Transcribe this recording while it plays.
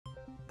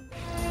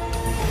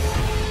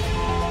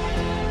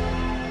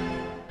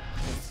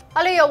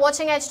Hello, you're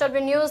watching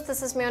HW News.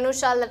 This is me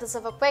Anusha. Let us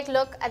have a quick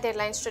look at the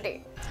headlines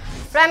today.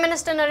 Prime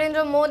Minister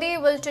Narendra Modi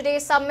will today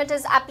submit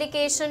his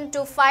application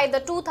to fight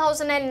the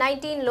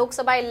 2019 Lok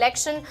Sabha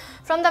election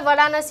from the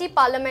Varanasi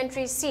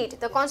parliamentary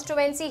seat, the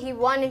constituency he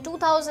won in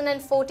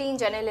 2014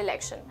 general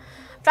election.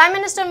 Prime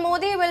Minister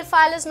Modi will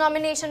file his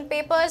nomination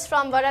papers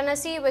from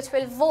Varanasi, which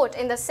will vote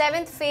in the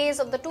 7th phase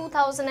of the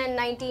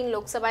 2019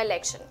 Lok Sabha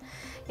election.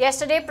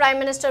 Yesterday, Prime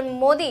Minister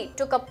Modi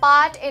took a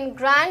part in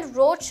grand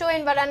roadshow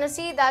in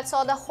Varanasi that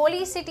saw the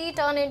holy city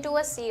turn into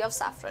a sea of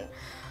saffron.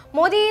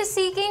 Modi is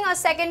seeking a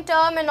second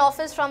term in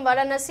office from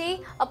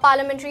Varanasi, a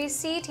parliamentary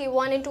seat he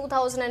won in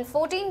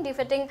 2014,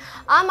 defeating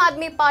Aam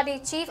Aadmi Party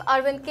chief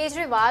Arvind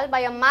Kejriwal by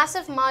a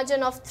massive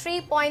margin of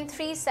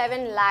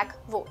 3.37 lakh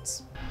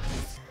votes.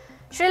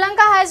 Sri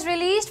Lanka has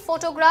released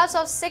photographs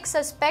of 6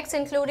 suspects,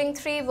 including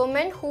 3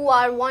 women who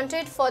are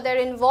wanted for their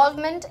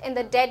involvement in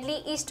the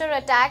deadly Easter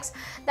attacks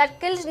that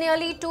killed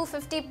nearly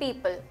 250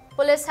 people.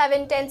 Police have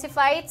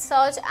intensified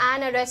search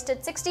and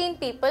arrested 16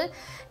 people,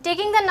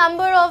 taking the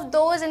number of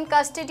those in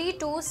custody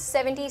to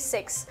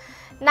 76.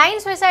 9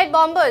 suicide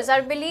bombers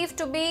are believed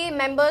to be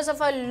members of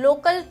a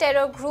local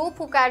terror group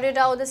who carried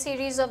out the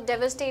series of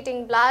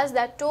devastating blasts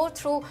that tore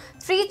through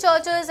 3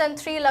 churches and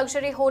 3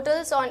 luxury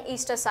hotels on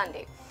Easter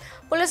Sunday.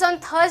 Police on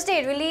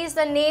Thursday released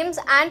the names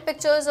and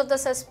pictures of the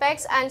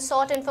suspects and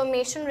sought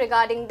information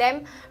regarding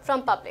them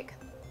from public.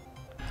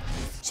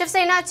 Shiv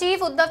Sena chief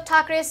Uddhav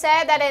Thackeray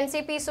said that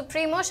NCP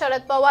Supremo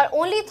Sharad Pawar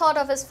only thought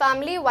of his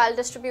family while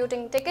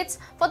distributing tickets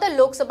for the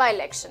Lok Sabha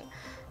election.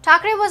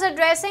 Thackeray was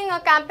addressing a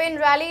campaign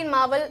rally in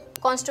Marwal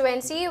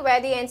constituency where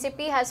the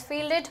NCP has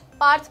fielded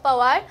Parth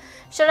Pawar,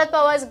 Sharad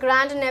Pawar's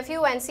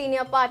grandnephew and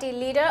senior party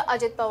leader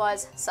Ajit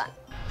Pawar's son.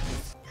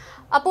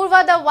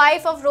 Apurva, the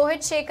wife of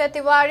Rohit Shekhar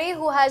Tiwari,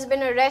 who has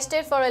been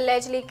arrested for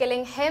allegedly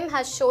killing him,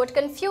 has showed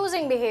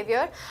confusing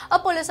behavior, a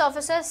police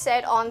officer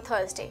said on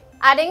Thursday,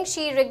 adding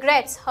she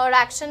regrets her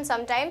actions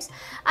sometimes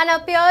and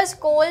appears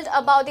cold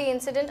about the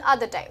incident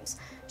other times.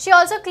 She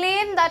also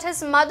claimed that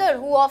his mother,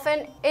 who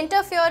often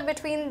interfered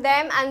between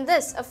them, and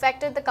this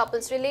affected the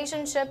couple's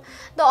relationship,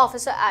 the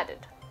officer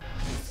added.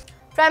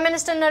 Prime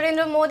Minister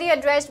Narendra Modi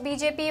addressed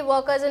BJP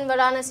workers in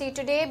Varanasi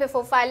today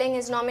before filing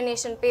his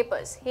nomination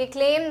papers. He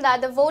claimed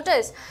that the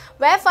voters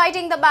were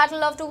fighting the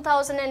battle of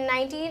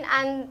 2019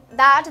 and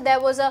that there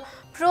was a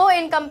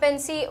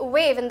pro-incumbency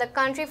wave in the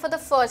country for the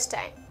first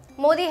time.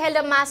 Modi held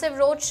a massive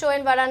roadshow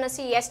in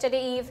Varanasi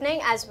yesterday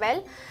evening as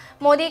well.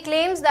 Modi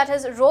claims that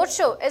his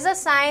roadshow is a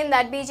sign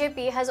that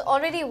BJP has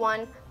already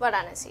won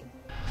Varanasi.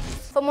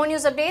 For more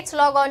news updates,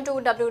 log on to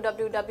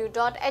www.hwnews.in.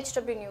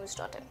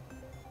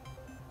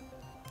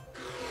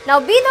 Now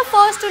be the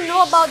first to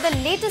know about the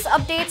latest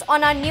updates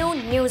on our new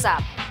news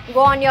app.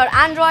 Go on your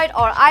Android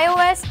or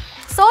iOS,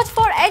 search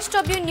for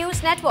HW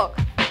News Network.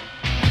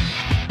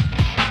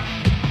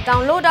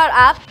 Download our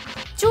app,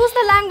 choose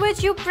the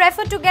language you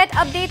prefer to get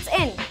updates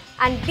in,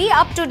 and be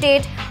up to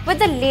date with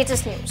the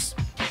latest news.